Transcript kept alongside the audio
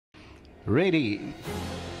Ready.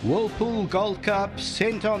 Whirlpool Gold Cup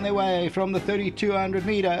sent on their way from the 3,200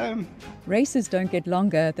 metre. Races don't get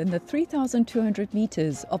longer than the 3,200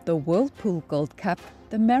 metres of the Whirlpool Gold Cup.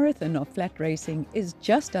 The marathon of flat racing is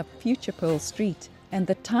just up Future Pearl Street, and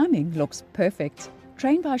the timing looks perfect.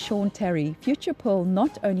 Trained by Sean Tarry, Future Pearl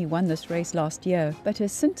not only won this race last year, but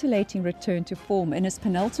his scintillating return to form in his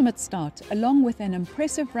penultimate start, along with an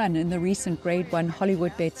impressive run in the recent Grade 1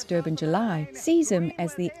 Hollywood Bets Durban July, sees him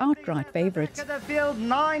as the outright favourite. The field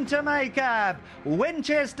 9 to make up.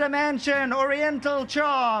 Winchester Mansion, Oriental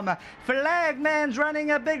Charm. Flagman's running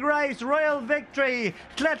a big race, Royal Victory.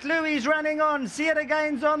 Tlatloui's running on, See It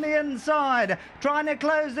Again's on the inside. Trying to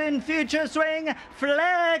close in Future Swing.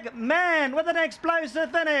 Flagman with an explosive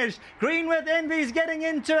finish. Green with Envy's getting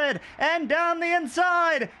into it, and down the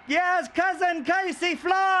inside, yes, Cousin Casey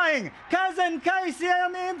flying. Cousin Casey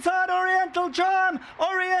on the inside, Oriental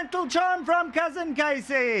Charm from Cousin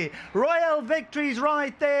Casey. Royal Victory's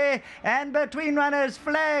right there, and between runners,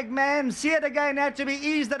 Flagman, See It Again had to be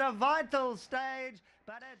eased at a vital stage.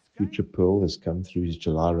 But it's Future Pearl has come through his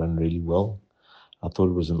July run really well. I thought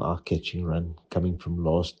it was an eye-catching run, coming from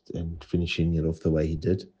last and finishing it off the way he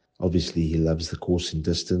did. Obviously, he loves the course and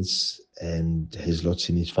distance and has lots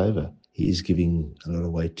in his favour. He is giving a lot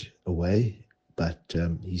of weight away, but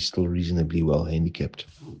he's still reasonably well handicapped.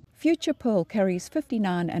 Future Pearl carries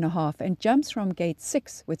 59.5 and jumps from gate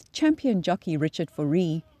 6 with champion jockey Richard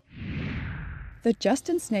Fourie. The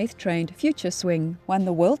Justin Snaith trained Future Swing won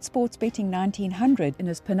the World Sports Betting 1900 in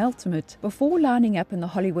his penultimate before lining up in the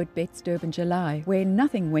Hollywood Bets Durban July, where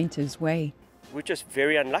nothing went his way. We're just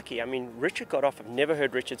very unlucky. I mean, Richard got off. I've never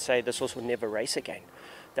heard Richard say this horse will never race again.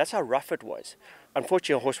 That's how rough it was.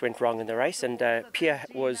 Unfortunately, a horse went wrong in the race, and Pierre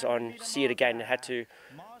was on See It Again and had to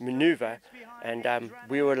manoeuvre, and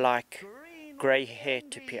we were like grey hair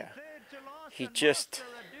to Pierre. He just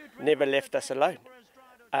never left us alone.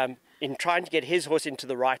 In trying to get his horse into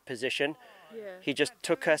the right position, he just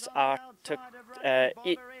took us out,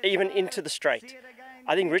 even into the straight.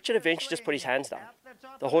 I think Richard eventually just put his hands down.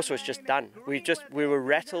 The horse was just done. We were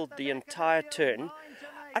rattled the entire turn.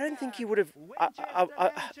 I don't think he would have.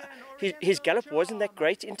 His gallop wasn't that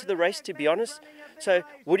great into the race, to be honest. So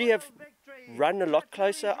would he have run a lot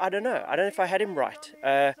closer? I don't know. I don't know if I had him right.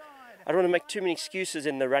 I don't want to make too many excuses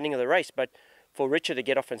in the running of the race, but for Richard to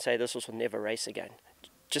get off and say this horse will never race again,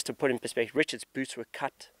 just to put in perspective, Richard's boots were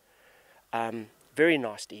cut. Very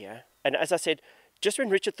nasty, yeah. And as I said, just when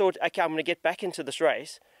Richard thought, okay, I'm going to get back into this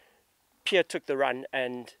race, Pierre took the run,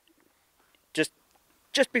 and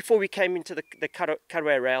just before we came into the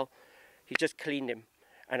cutaway rail, he just cleaned him.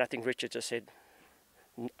 And I think Richard just said,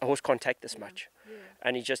 a horse can't take this much.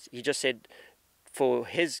 And he just said, for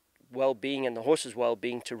his well-being and the horse's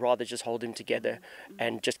well-being, to rather just hold him together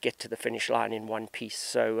and just get to the finish line in one piece.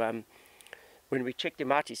 So when we checked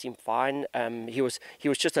him out, he seemed fine. He was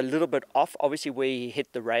just a little bit off, obviously, where he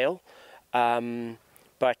hit the rail.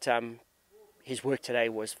 But his work today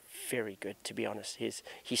was very good, to be honest.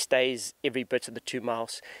 He stays every bit of the 2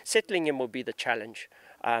 miles. Settling him will be the challenge.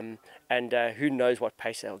 And who knows what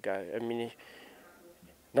pace they'll go. I mean,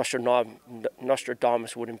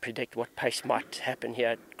 Nostradamus wouldn't predict what pace might happen here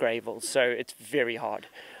at Greyville, so it's very hard.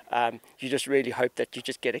 You just really hope that you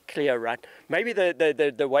just get a clear run. Maybe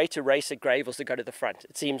the way to race at Greyville is to go to the front.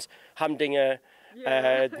 It seems Humdinger,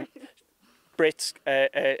 Brett's,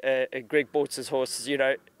 Greg Bortz's horses,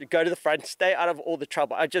 go to the front, stay out of all the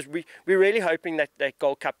trouble. We're really hoping that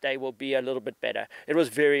Gold Cup day will be a little bit better. It was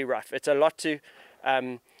very rough. It's a lot to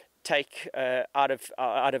take out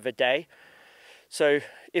of a day. So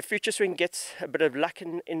if Future Swing gets a bit of luck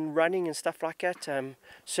in running and stuff like that,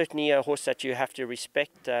 certainly a horse that you have to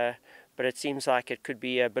respect, but it seems like it could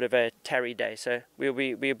be a bit of a Tarry-Day, so we'll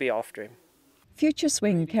be after him. Future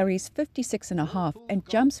Swing carries 56.5 and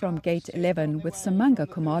jumps from gate 11 with Samanga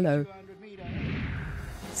Khumalo.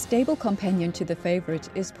 Stable companion to the favourite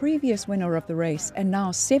is previous winner of the race and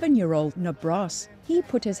now 7-year-old Nebraas. He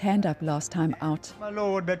put his hand up last time out. My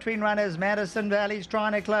lord, between runners, Madison Valley's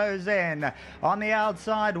trying to close in. On the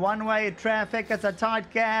outside, one-way traffic. It's a tight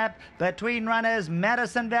gap. Between runners,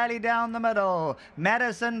 Madison Valley down the middle.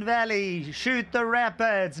 Madison Valley, Shoot the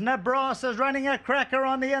Rapids. Nebraas is running a cracker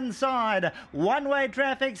on the inside. One-way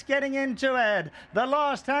traffic's getting into it. The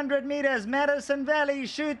last 100 metres, Madison Valley,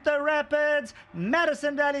 Shoot the Rapids.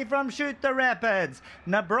 Madison Valley from Shoot the Rapids.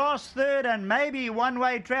 Nebraas third, and maybe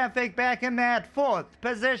one-way traffic back in that fourth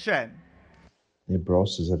position.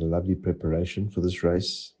 Nebraas has had a lovely preparation for this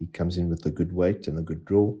race. He comes in with a good weight and a good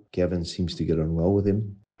draw. Gavin seems to get on well with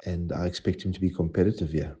him, and I expect him to be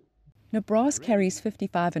competitive here. Nebraas carries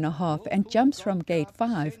 55.5 and jumps from gate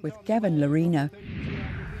 5 with Gavin Larena.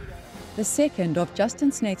 The second of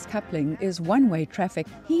Justin Snaith's coupling is one-way traffic.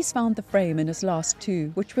 He's found the frame in his last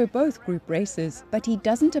two, which were both group races, but he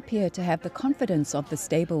doesn't appear to have the confidence of the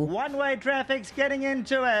stable. One-way traffic's getting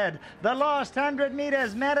into it. The last 100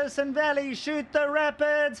 meters, Madison Valley, Shoot the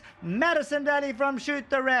Rapids. Madison Valley from Shoot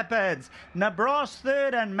the Rapids. Nebraas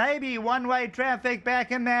third, and maybe one-way traffic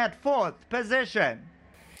back in that fourth position.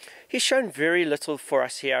 He's shown very little for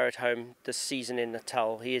us here at home this season in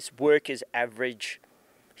Natal. His work is average.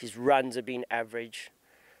 His runs have been average.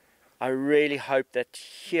 I really hope that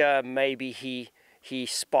here maybe he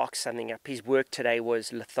sparks something up. His work today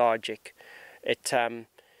was lethargic.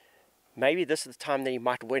 Maybe this is the time that he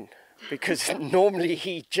might win, because normally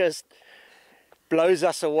he just blows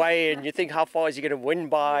us away and you think, how far is he going to win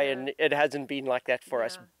by? And it hasn't been like that for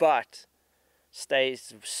us, but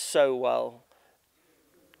stays so well.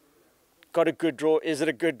 Got a good draw. Is it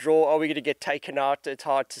a good draw? Are we going to get taken out? It's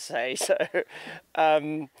hard to say. So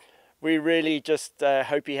we really just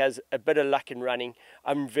hope he has a bit of luck in running.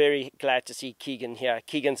 I'm very glad to see Keegan here.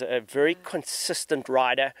 Keegan's a very consistent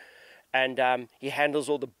rider, and he handles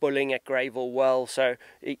all the bullying at Greyville well. So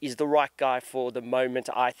he's the right guy for the moment.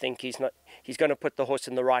 I think he's going to put the horse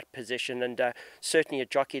in the right position, and certainly a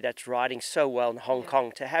jockey that's riding so well in Hong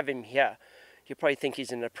Kong, to have him here, you probably think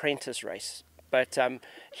he's in an apprentice race. But I'm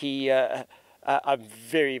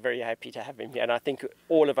very, very happy to have him here. And I think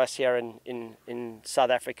all of us here in South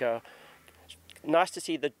Africa, nice to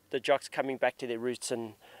see the jocks coming back to their roots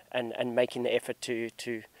and making the effort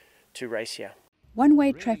to race here.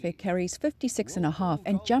 One-way traffic carries 56.5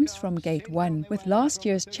 and jumps from gate 1 with last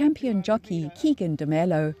year's champion jockey Keegan de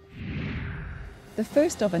Mello. The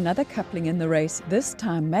first of another coupling in the race, this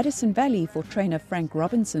time Madison Valley for trainer Frank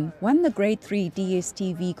Robinson, won the Grade 3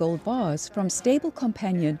 DSTV Gold Vase from stable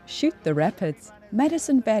companion Shoot the Rapids.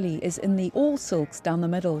 Madison Valley is in the all silks down the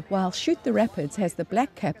middle, while Shoot the Rapids has the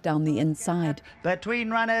black cap down the inside. Between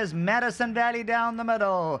runners, Madison Valley down the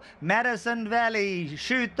middle. Madison Valley,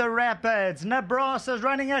 Shoot the Rapids. Nebraas is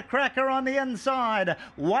running a cracker on the inside.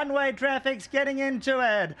 One-way traffic's getting into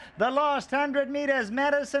it. The last 100 meters,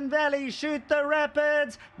 Madison Valley, Shoot the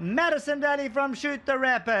Rapids. Madison Valley from Shoot the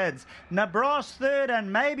Rapids. Nebraas third,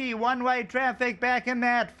 and maybe one-way traffic back in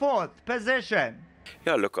that fourth position.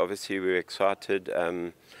 Yeah, look, obviously we were excited.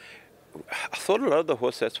 I thought a lot of the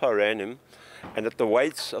horse, that's why I ran him. And at the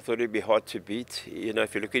weights, I thought it'd be hard to beat. You know,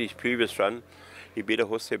 if you look at his previous run, he beat a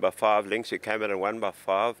horse there by 5 lengths. He came out and won by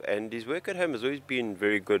 5. And his work at home has always been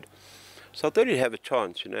very good. So I thought he'd have a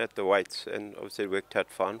chance, you know, at the weights. And obviously it worked out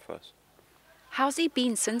fine for us. How's he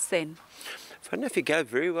been since then? Funny enough, he gave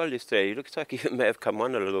very well yesterday. He looks like he may have come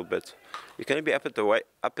on a little bit. He's going to be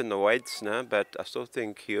up in the weights now, but I still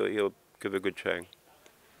think he'll give a good showing.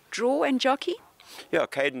 Draw and jockey? Yeah,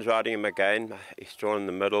 Caden's riding him again. He's drawn in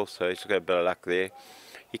the middle, so he's got a bit of luck there.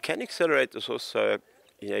 He can accelerate this horse, so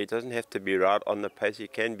you know, he doesn't have to be right on the pace. He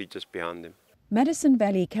can be just behind him. Madison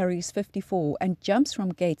Valley carries 54 and jumps from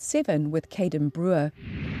gate 7 with Caden Brewer.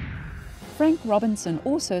 Frank Robinson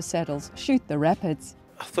also saddles Shoot the Rapids.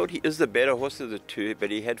 I thought he is the better horse of the two,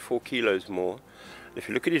 but he had 4 kilos more. If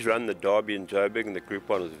you look at his run, the Derby and Joburg and the Group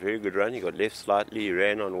 1 was a very good run. He got left slightly, he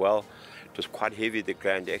ran on well. It was quite heavy, the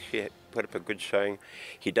ground. He actually put up a good showing.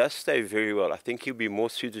 He does stay very well. I think he'll be more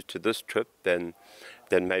suited to this trip than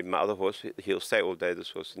maybe my other horse. He'll stay all day,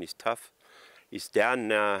 this horse, and he's tough. He's down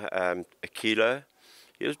now a kilo.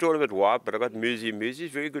 He was drawn a bit wide, but I got Muzi.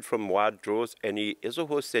 Muzi's very good from wide draws, and he is a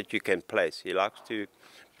horse that you can place. He likes to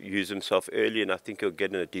use himself early, and I think he'll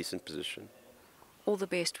get in a decent position. All the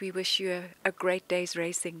best. We wish you a great day's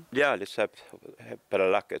racing. Yeah, let's have a bit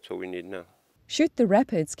of luck. That's all we need now. Shoot the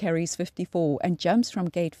Rapids carries 54 and jumps from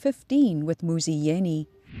gate 15 with Muzi Yeni.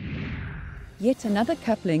 Yet another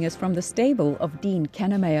coupling is from the stable of Dean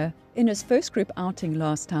Kannemeyer. In his first group outing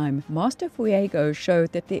last time, Master Fuego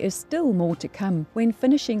showed that there is still more to come when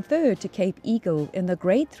finishing third to Cape Eagle in the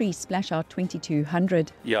Grade 3 Splash Out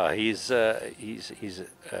 2200. Yeah, he's a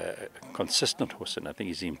consistent horse, and I think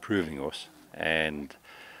he's an improving horse. And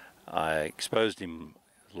I exposed him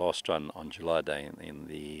last run on July Day in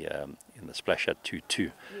the Splash Out 2-2,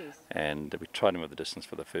 yes. And we tried him with the distance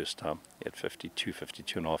for the first time. He had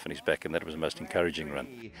 52.5 in his back, and that was the most encouraging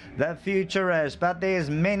run. The futurist, but there's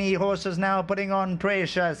many horses now putting on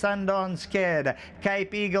pressure. Sundance Kid,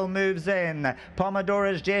 Cape Eagle moves in,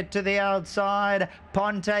 Pomodora's Jet to the outside,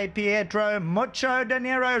 Ponte Pietro, Mucho De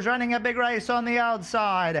Niro's running a big race on the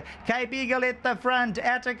outside, Cape Eagle at the front,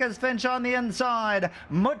 Atticus Finch on the inside,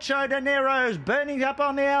 Mucho De Niro's burning up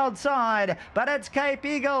on the the outside, but it's Cape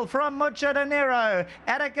Eagle from Mucha de Niro.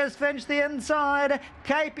 Atticus Finch the inside.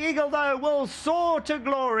 Cape Eagle, though, will soar to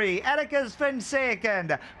glory. Atticus Finch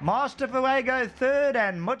second. Master Fuego third,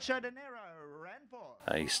 and Mucha de Niro ran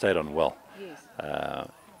fourth. He stayed on well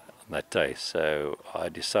that day, so I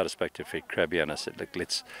decided to speak to Fred Krabby and I said, look,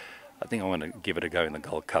 I think I want to give it a go in the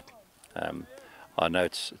Gold Cup. I know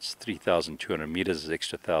it's 3,200 metres, it's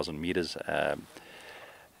extra 1,000 metres,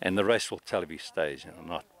 and the race will tell if he stays or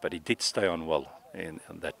not. But he did stay on well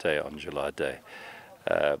on that day, on July Day.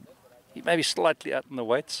 He may be slightly out in the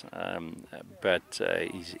weights, but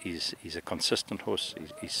he's a consistent horse.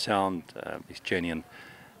 He's sound, he's genuine,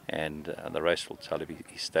 and the race will tell if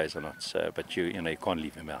he stays or not. So, but you can't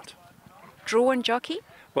leave him out. Drawn jockey?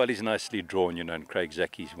 Well, he's nicely drawn, and Craig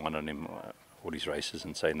Zacky's won on him all his races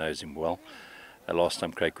and so knows him well. Last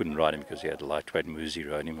time Craig couldn't ride him because he had a lightweight. Muzi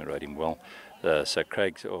rode him and rode him well. So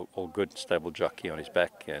Craig's all good, stable jockey on his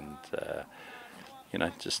back, and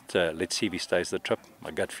just let's see if he stays the trip.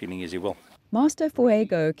 My gut feeling is he will. Master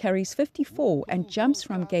Fuego carries 54 and jumps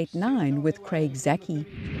from gate 9 with Craig Zachy.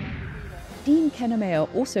 Dean Cannemare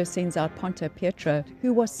also sends out Ponte Pietra,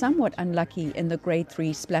 who was somewhat unlucky in the Grade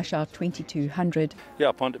 3 Splash Out 2200.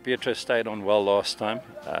 Yeah, Ponte Pietra stayed on well last time.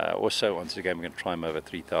 Also, once again, we're going to try him over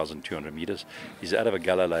 3,200 metres. He's out of a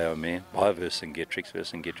Galileo mare by Vercingetrix.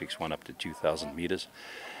 Vercingetrix won up to 2,000 metres.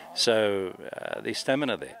 So there's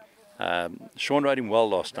stamina there. Sean rode him well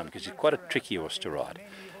last time because he's quite a tricky horse to ride.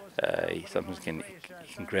 He sometimes can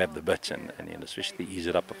grab the bit and especially ease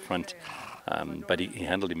it up front. But he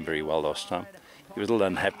handled him very well last time. He was a little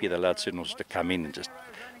unhappy. They allowed certain horses to come in and just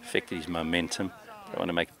affected his momentum. I don't want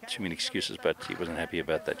to make too many excuses, but he wasn't happy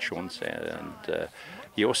about that, Sean. And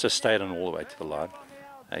he also stayed on all the way to the line.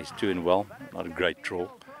 He's doing well. Not a great draw,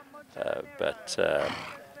 but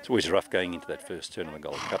it's always rough going into that first turn in the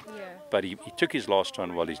Gold Cup. Yeah. But he took his last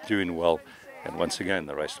run while he's doing well. And once again,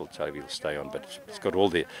 the race will tell if he'll stay on. But he's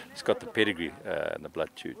got the pedigree and the blood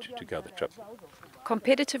to go the trip.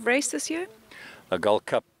 Competitive race this year? A Gold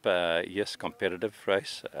Cup, yes, competitive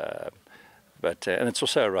race, but and it's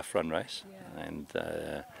also a rough run race,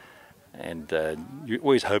 yeah. and you're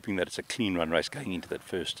always hoping that it's a clean run race going into that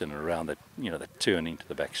first and around that that turn into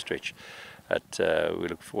the back stretch. But we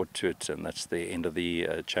look forward to it, and that's the end of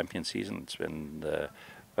the champion season.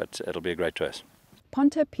 But it'll be a great race.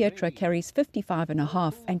 Ponte Pietra carries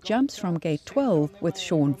 55.5 and jumps from gate 12 with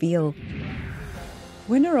Sean Veal.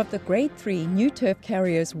 Winner of the Grade 3 New Turf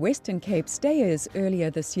Carriers Western Cape Stayers earlier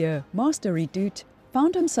this year, Master Redoute,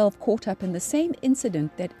 found himself caught up in the same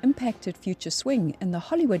incident that impacted Future Swing in the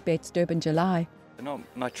Hollywood Bets Durban July. Not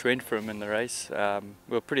much went for him in the race.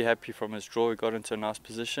 We were pretty happy from his draw. He got into a nice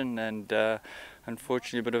position, and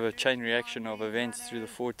unfortunately a bit of a chain reaction of events through the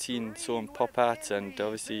 14 saw him pop out, and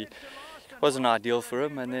obviously wasn't ideal for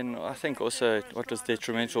him. And then I think also what was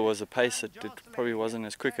detrimental was the pace. It probably wasn't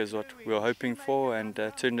as quick as what we were hoping for, and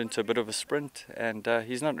turned into a bit of a sprint. And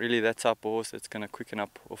he's not really that type of horse that's going to quicken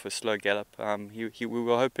up off a slow gallop. We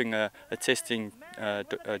were hoping a testing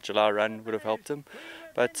July run would have helped him,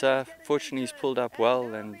 but fortunately he's pulled up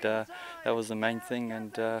well, and that was the main thing.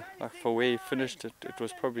 And for where he finished, it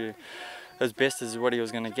was probably as best as what he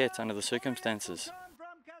was going to get under the circumstances.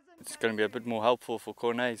 It's going to be a bit more helpful for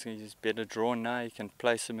Cornet. He's better drawn now. You can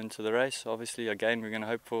place him into the race. Obviously, again, we're going to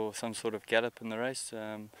hope for some sort of gallop in the race.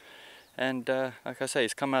 And like I say,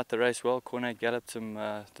 he's come out the race well. Cornet galloped him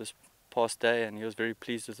this past day, and he was very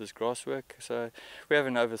pleased with his grass work. So we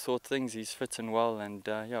haven't overthought things. He's fit and well, and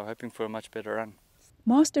yeah, hoping for a much better run.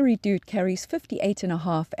 Master Redoute carries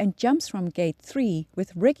 58.5 and jumps from gate 3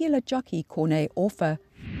 with regular jockey Cornet Orfer.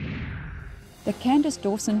 The Candice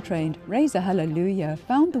Dawson-trained Razor Hallelujah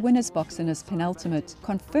found the winner's box in his penultimate,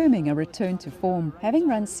 confirming a return to form, having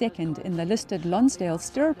run second in the listed Lonsdale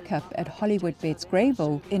Stirrup Cup at Hollywood Bets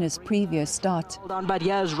Greyville in his previous start. Hold on, but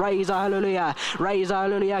here's Razor Hallelujah. Razor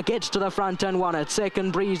Hallelujah gets to the front and won it.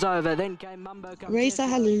 Second breeze over, then came Mumbo. Razor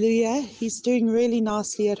Hallelujah, he's doing really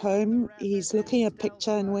nicely at home. He's looking at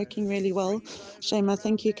picture and working really well. Shame, I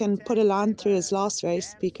think you can put a line through his last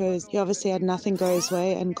race because he obviously had nothing go his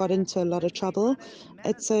way and got into a lot of trouble.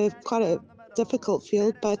 It's quite a difficult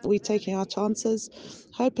field, but we're taking our chances,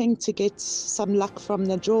 hoping to get some luck from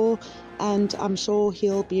the draw, and I'm sure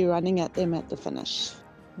he'll be running at them at the finish.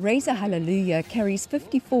 Razor Hallelujah carries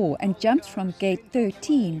 54 and jumps from gate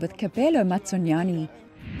 13 with Cabello Mazzugnani.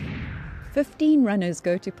 15 runners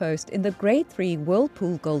go to post in the Grade 3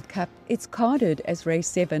 Whirlpool Gold Cup. It's carded as race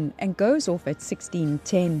 7 and goes off at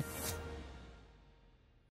 16:10.